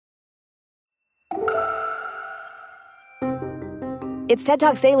It's TED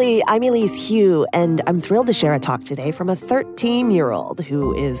Talks Daily. I'm Elise Hu, and I'm thrilled to share a talk today from a 13-year-old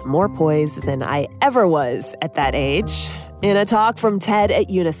who is more poised than I ever was at that age. In a talk from TED at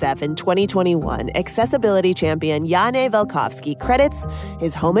UNICEF in 2021, accessibility champion Jane Velkovski credits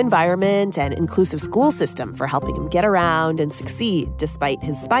his home environment and inclusive school system for helping him get around and succeed despite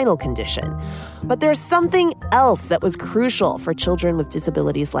his spinal condition. But there's something else that was crucial for children with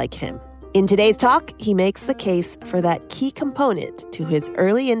disabilities like him. In today's talk, he makes the case for that key component to his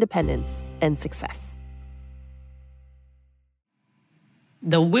early independence and success.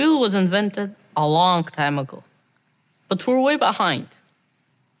 The wheel was invented a long time ago, but we're way behind.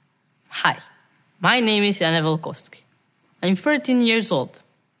 Hi, my name is Jane Velkovski. I'm 13 years old,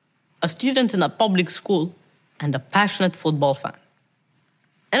 a student in a public school, and a passionate football fan.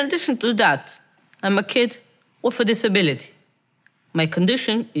 In addition to that, I'm a kid with a disability. My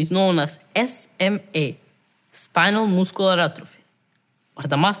condition is known as SMA, Spinal Muscular Atrophy, where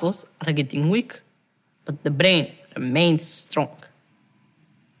the muscles are getting weak, but the brain remains strong.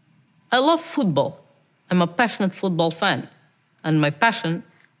 I love football. I'm a passionate football fan, and my passion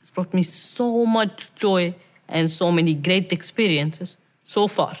has brought me so much joy and so many great experiences so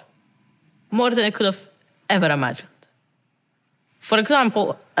far, more than I could have ever imagined. For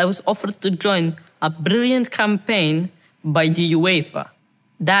example, I was offered to join a brilliant campaign by the UEFA,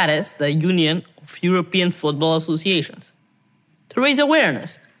 that is, the Union of European Football Associations, to raise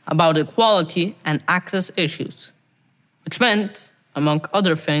awareness about equality and access issues, which meant, among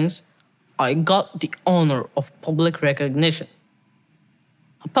other things, I got the honor of public recognition,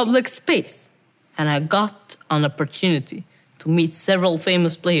 a public space, and I got an opportunity to meet several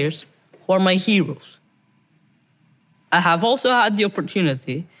famous players who are my heroes. I have also had the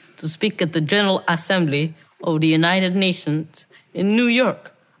opportunity to speak at the General Assembly of the United Nations in New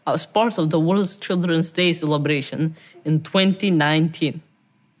York as part of the World Children's Day celebration in 2019.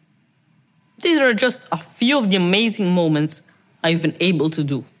 These are just a few of the amazing moments I've been able to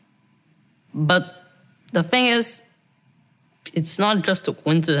do. But the thing is, it's not just a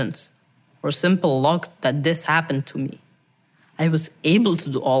coincidence or simple luck that this happened to me. I was able to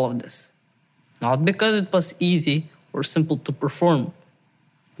do all of this, not because it was easy or simple to perform,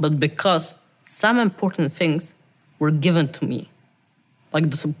 but because some important things were given to me,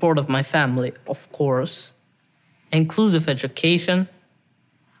 like the support of my family, of course, inclusive education,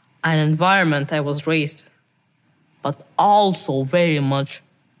 an environment I was raised in, but also very much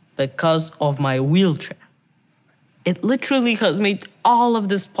because of my wheelchair. It literally has made all of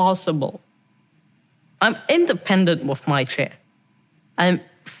this possible. I'm independent with my chair. I'm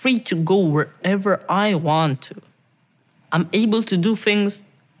free to go wherever I want to. I'm able to do things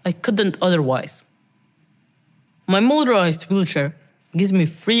I couldn't otherwise. My motorized wheelchair gives me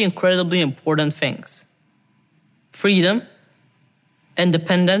three incredibly important things: freedom,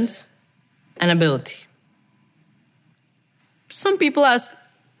 independence, and ability. Some people ask,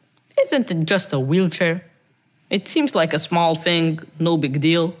 isn't it just a wheelchair? It seems like a small thing, no big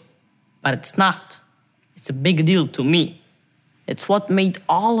deal. But it's not. It's a big deal to me. It's what made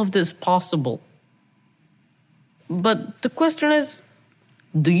all of this possible. But the question is,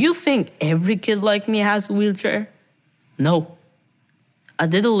 do you think every kid like me has a wheelchair? No. I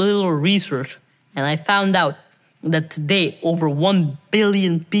did a little research and I found out that today over 1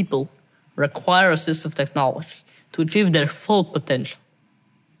 billion people require assistive technology to achieve their full potential.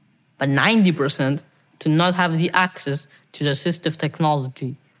 But 90% do not have the access to the assistive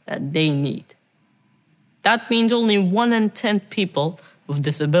technology that they need. That means only 1 in 10 people with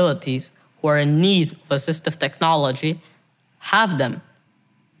disabilities who are in need of assistive technology have them.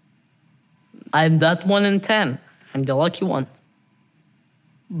 I'm that 1 in 10. I'm the lucky one.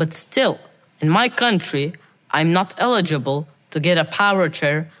 But still, in my country, I'm not eligible to get a power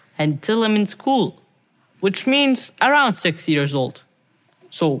chair until I'm in school, which means around 6 years old.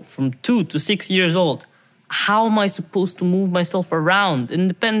 So from 2 to 6 years old, how am I supposed to move myself around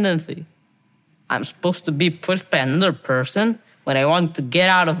independently? I'm supposed to be pushed by another person when I want to get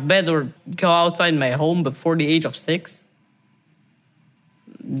out of bed or go outside my home before the age of 6?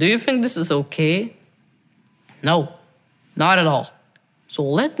 Do you think this is okay? No, not at all. So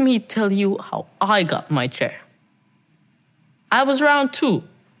let me tell you how I got my chair. I was around 2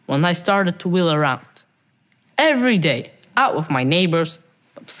 when I started to wheel around. Every day, out with my neighbors,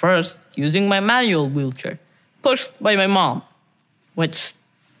 but first using my manual wheelchair, pushed by my mom, which,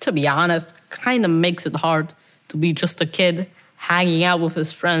 to be honest, kind of makes it hard to be just a kid hanging out with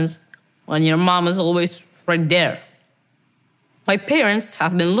his friends when your mom is always right there. My parents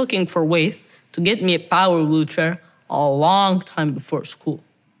have been looking for ways to get me a power wheelchair a long time before school,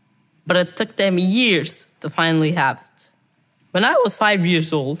 but it took them years to finally have it. When I was 5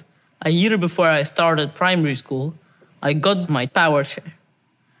 years old, a year before I started primary school, I got my power chair.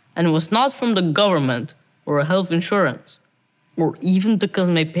 And it was not from the government or health insurance, or even because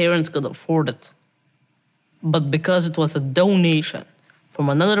my parents could afford it, but because it was a donation from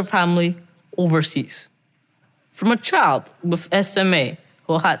another family overseas. From a child with SMA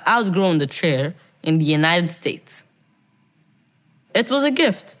who had outgrown the chair in the United States. It was a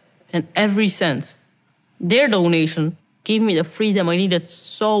gift in every sense. Their donation gave me the freedom I needed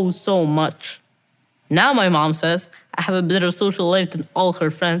so much. Now my mom says I have a better social life than all her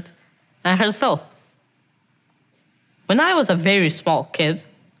friends and herself. When I was a very small kid,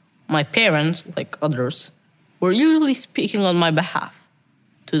 my parents, like others, were usually speaking on my behalf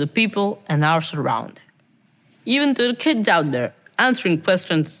to the people in our surrounding. Even to the kids out there, answering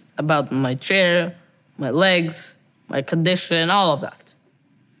questions about my chair, my legs, my condition, all of that.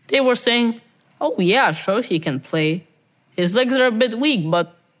 They were saying, oh yeah, sure he can play. His legs are a bit weak,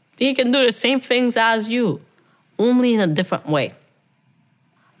 but he can do the same things as you, only in a different way.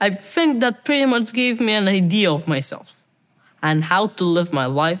 I think that pretty much gave me an idea of myself and how to live my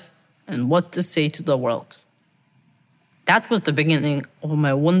life and what to say to the world. That was the beginning of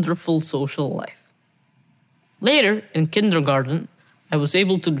my wonderful social life. Later, in kindergarten, I was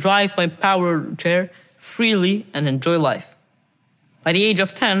able to drive my power chair freely and enjoy life. By the age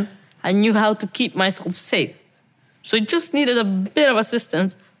of 10, I knew how to keep myself safe, so I just needed a bit of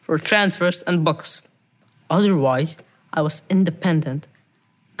assistance for transfers and books. Otherwise, I was independent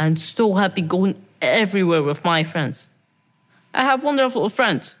and so happy going everywhere with my friends. I have wonderful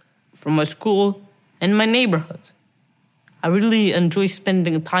friends from my school and my neighborhood. I really enjoy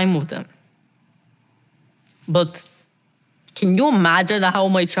spending time with them. But can you imagine how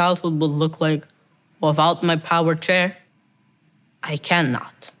my childhood would look like without my power chair? I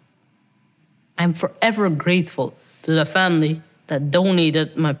cannot. I'm forever grateful to the family that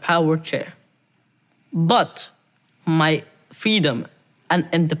donated my power chair. But my freedom and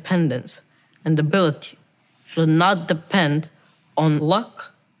independence and ability should not depend on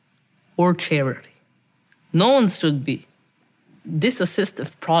luck or charity. No one should be. This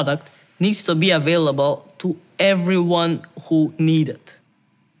assistive product needs to be available to everyone who needs it.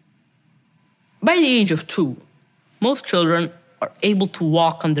 By the age of 2, most children are able to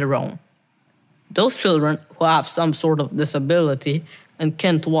walk on their own. Those children who have some sort of disability and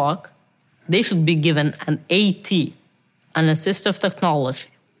can't walk, they should be given an AT, an assistive technology,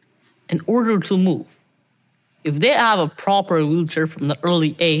 in order to move. If they have a proper wheelchair from the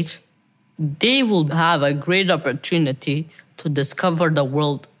early age, they will have a great opportunity to discover the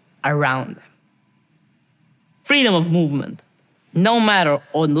world around them. Freedom of movement, no matter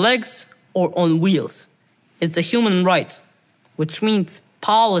on legs or on wheels, is a human right, which means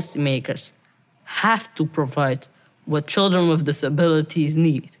policymakers have to provide what children with disabilities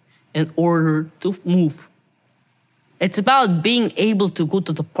need in order to move. It's about being able to go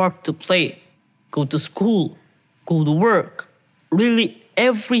to the park to play, go to school, go to work, really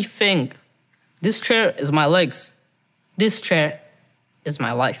everything. This chair is my legs. This chair is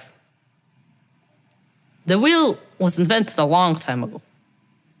my life. The wheel was invented a long time ago.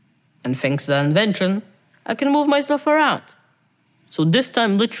 And thanks to that invention, I can move myself around. So this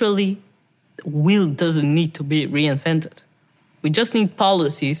time, literally, the wheel doesn't need to be reinvented. We just need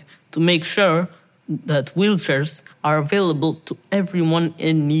policies to make sure that wheelchairs are available to everyone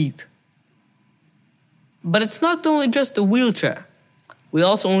in need. But it's not only just the wheelchair. We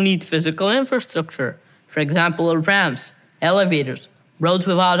also need physical infrastructure. For example, ramps, elevators, roads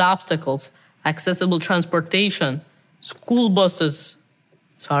without obstacles, accessible transportation, school buses,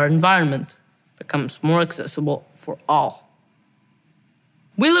 so our environment becomes more accessible for all.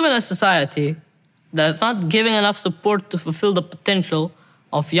 We live in a society that is not giving enough support to fulfill the potential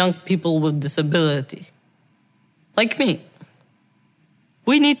of young people with disability. Like me.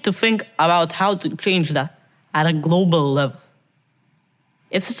 We need to think about how to change that at a global level.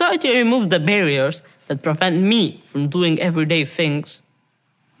 If society removes the barriers that prevent me from doing everyday things,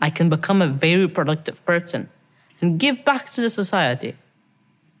 I can become a very productive person and give back to the society.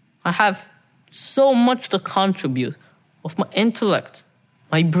 I have so much to contribute with my intellect,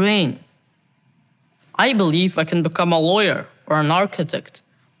 my brain. I believe I can become a lawyer or an architect,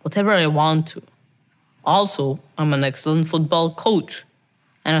 whatever I want to. Also, I'm an excellent football coach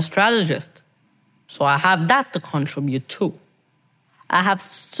and a strategist, so I have that to contribute too. I have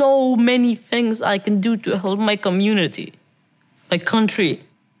so many things I can do to help my community, my country,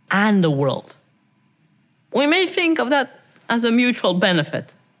 and the world. We may think of that as a mutual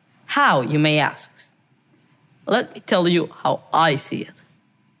benefit. How, you may ask? Let me tell you how I see it.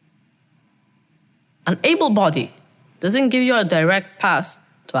 An able body doesn't give you a direct path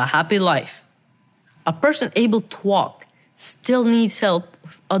to a happy life. A person able to walk still needs help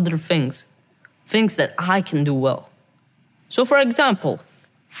with other things that I can do well. So for example,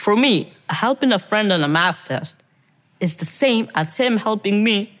 for me, helping a friend on a math test is the same as him helping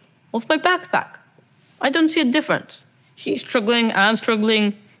me with my backpack. I don't see a difference. He's struggling, I'm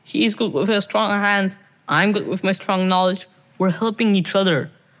struggling. He's good with his strong hands, I'm good with my strong knowledge. We're helping each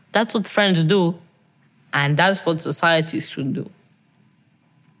other. That's what friends do, and that's what societies should do.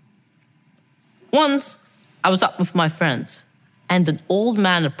 Once, I was out with my friends, and an old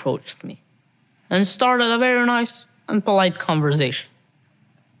man approached me and started a very nice and polite conversation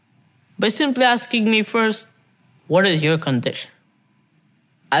by simply asking me first, "What is your condition?"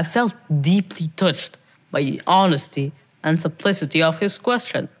 I felt deeply touched by the honesty and simplicity of his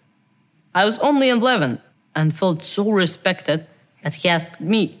question. I was only 11 and felt so respected that he asked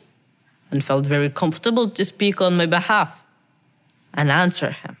me, and felt very comfortable to speak on my behalf and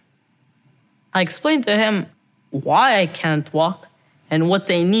answer him. I explained to him why I can't walk and what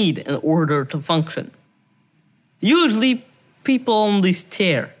they need in order to function. Usually, people only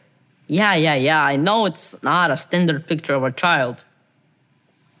stare. Yeah, I know it's not a standard picture of a child.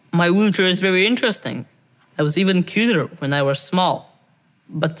 My wheelchair is very interesting. I was even cuter when I was small.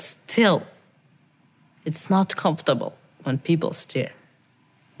 But still, it's not comfortable when people stare.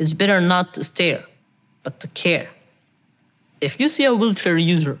 It's better not to stare, but to care. If you see a wheelchair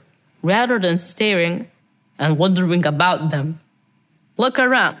user, rather than staring and wondering about them, look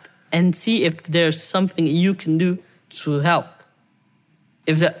around and see if there's something you can do to help.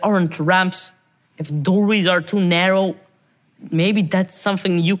 If there aren't ramps, if doorways are too narrow, maybe that's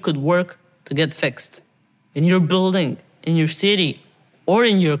something you could work to get fixed. In your building, in your city, or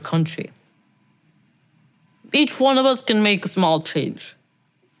in your country. Each one of us can make a small change,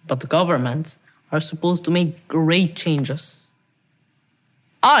 but the governments are supposed to make great changes.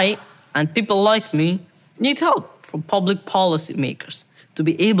 I, and people like me, need help from public policy makers to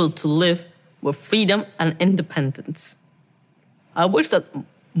be able to live with freedom and independence. I wish that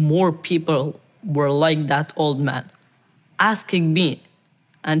more people were like that old man, asking me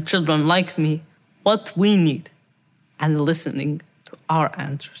and children like me what we need and listening to our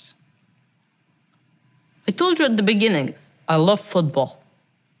answers. I told you at the beginning, I love football.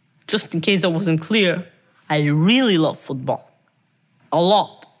 Just in case I wasn't clear, I really love football. A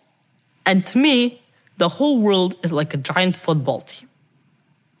lot. And to me, the whole world is like a giant football team.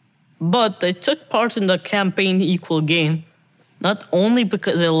 But I took part in the campaign Equal Game, not only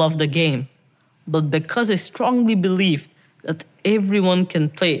because I love the game, but because I strongly believe that everyone can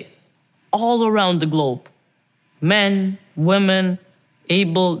play all around the globe. Men, women,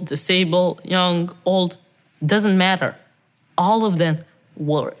 able, disabled, young, old, doesn't matter. All of them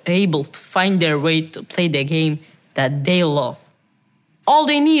were able to find their way to play the game that they love. All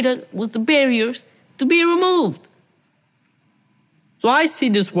they needed was the barriers to be removed. So I see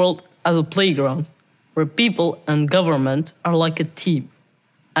this world as a playground where people and government are like a team,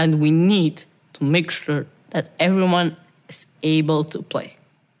 and we need to make sure that everyone is able to play.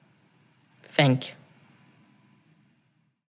 Thank you.